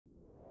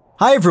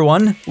Hi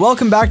everyone,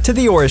 welcome back to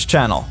the AORUS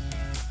channel.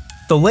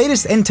 The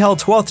latest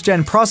Intel 12th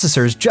Gen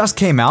processors just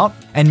came out,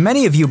 and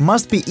many of you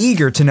must be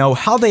eager to know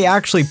how they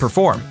actually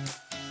perform.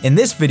 In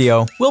this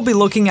video, we'll be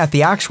looking at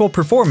the actual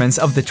performance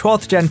of the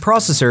 12th Gen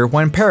processor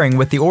when pairing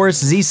with the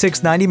AORUS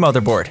Z690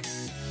 motherboard.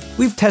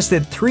 We've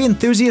tested 3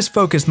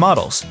 enthusiast-focused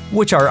models,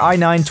 which are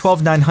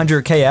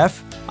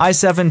i9-12900KF,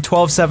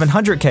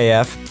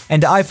 i7-12700KF,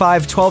 and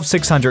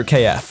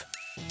i5-12600KF.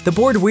 The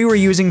board we were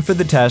using for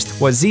the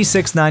test was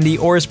Z690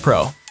 AORUS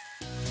Pro.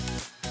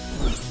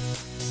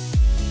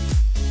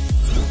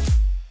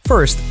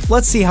 First,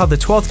 let's see how the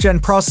 12th Gen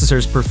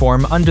processors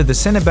perform under the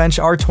Cinebench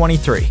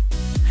R23.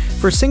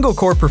 For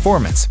single-core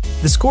performance,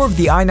 the score of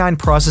the i9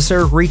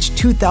 processor reached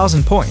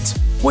 2000 points,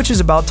 which is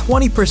about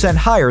 20%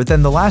 higher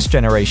than the last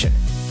generation.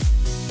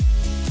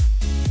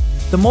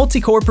 The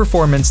multi-core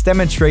performance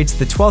demonstrates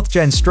the 12th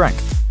Gen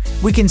strength.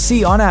 We can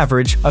see on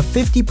average a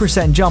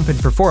 50% jump in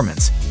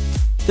performance.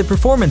 The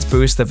performance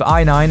boost of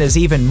i9 is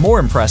even more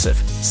impressive,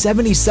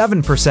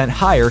 77%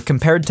 higher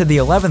compared to the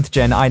 11th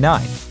Gen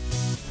i9.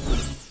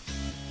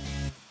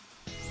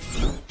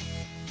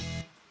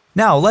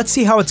 Now let's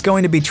see how it's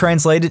going to be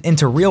translated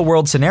into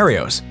real-world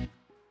scenarios.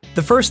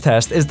 The first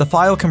test is the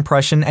file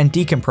compression and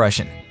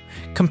decompression.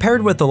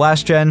 Compared with the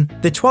last gen,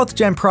 the 12th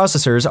Gen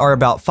processors are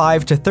about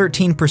 5 to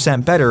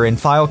 13% better in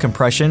file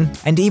compression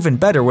and even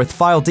better with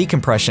file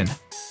decompression.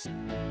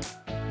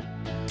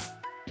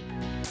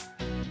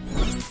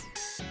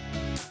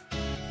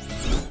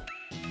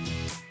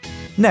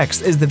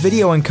 Next is the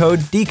video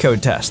encode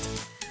decode test.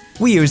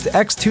 We used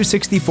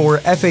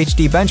X264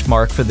 FHD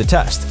benchmark for the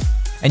test,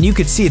 and you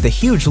could see the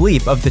huge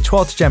leap of the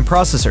 12th Gen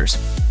processors.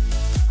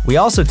 We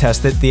also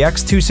tested the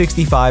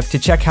X265 to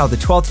check how the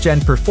 12th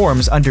Gen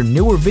performs under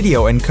newer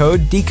video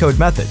encode decode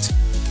methods.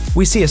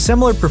 We see a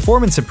similar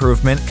performance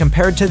improvement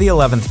compared to the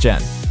 11th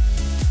Gen.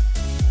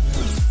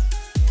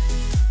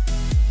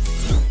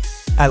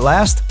 At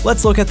last,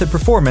 let's look at the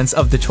performance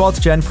of the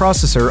 12th Gen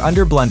processor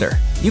under Blender.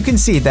 You can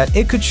see that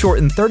it could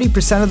shorten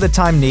 30% of the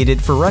time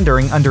needed for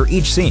rendering under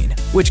each scene,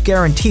 which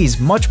guarantees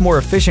much more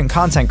efficient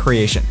content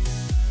creation.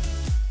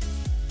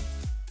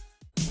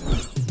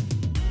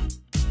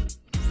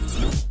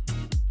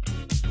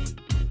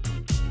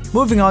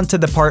 Moving on to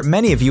the part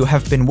many of you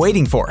have been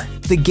waiting for,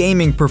 the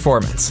gaming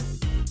performance.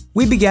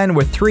 We began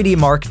with 3D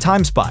Mark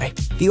TimeSpy.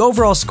 The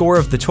overall score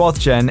of the 12th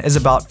Gen is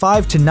about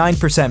 5 to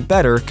 9%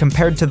 better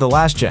compared to the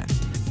last gen.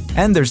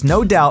 And there's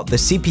no doubt the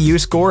CPU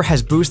score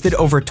has boosted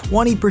over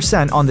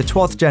 20% on the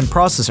 12th Gen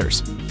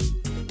processors.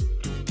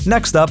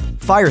 Next up,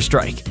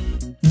 Firestrike.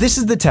 This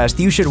is the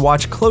test you should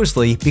watch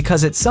closely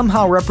because it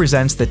somehow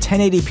represents the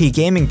 1080p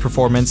gaming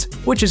performance,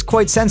 which is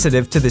quite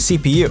sensitive to the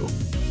CPU.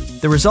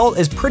 The result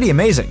is pretty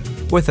amazing,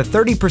 with a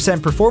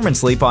 30%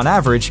 performance leap on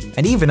average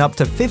and even up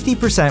to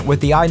 50%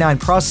 with the i9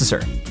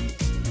 processor.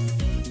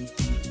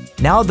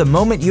 Now the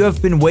moment you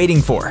have been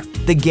waiting for,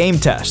 the game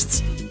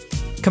tests.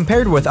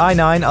 Compared with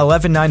i9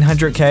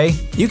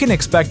 11900K, you can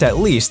expect at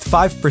least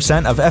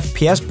 5% of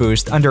FPS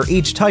boost under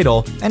each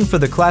title, and for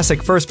the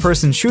classic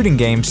first-person shooting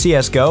game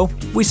CSGO,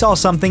 we saw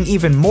something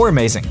even more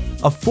amazing,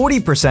 a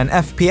 40%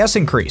 FPS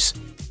increase.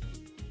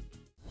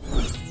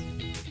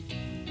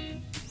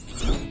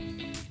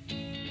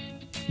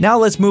 Now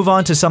let's move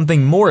on to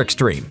something more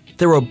extreme.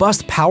 The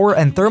robust power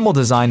and thermal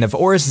design of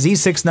AORUS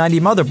Z690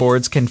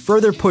 motherboards can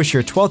further push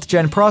your 12th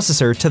Gen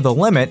processor to the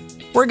limit.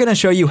 We're going to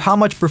show you how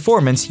much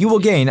performance you will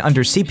gain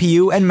under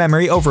CPU and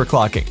memory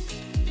overclocking.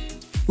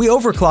 We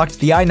overclocked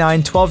the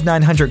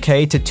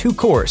i9-12900K to 2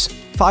 cores,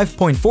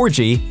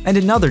 5.4G, and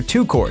another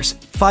 2 cores,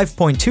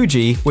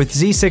 5.2G with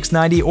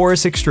Z690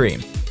 AORUS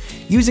Extreme.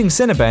 Using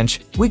Cinebench,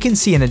 we can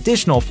see an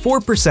additional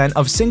 4%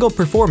 of single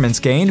performance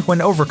gained when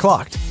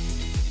overclocked.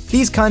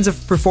 These kinds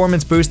of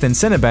performance boost in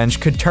Cinebench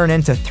could turn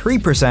into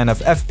 3% of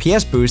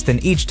FPS boost in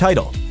each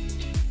title.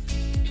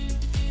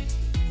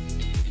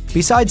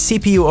 Besides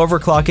CPU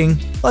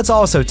overclocking, let's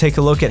also take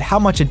a look at how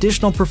much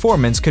additional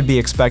performance could be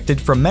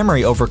expected from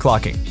memory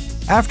overclocking.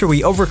 After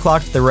we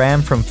overclocked the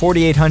RAM from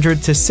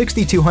 4800 to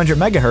 6200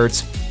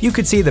 MHz, you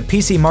could see the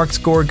PC Mark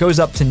score goes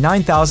up to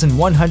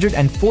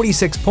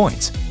 9146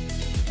 points.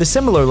 The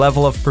similar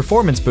level of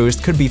performance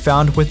boost could be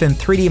found within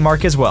 3D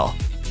Mark as well.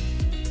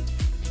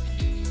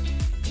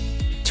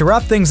 To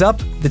wrap things up,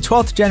 the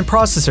 12th Gen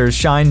processors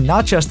shine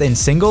not just in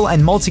single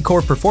and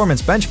multi-core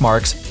performance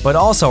benchmarks, but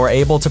also are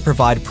able to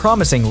provide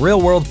promising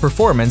real-world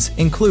performance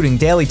including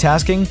daily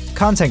tasking,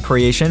 content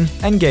creation,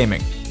 and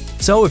gaming.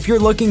 So if you're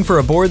looking for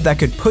a board that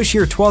could push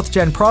your 12th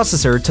Gen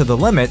processor to the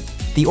limit,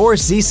 the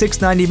AORUS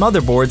Z690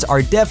 motherboards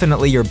are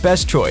definitely your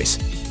best choice.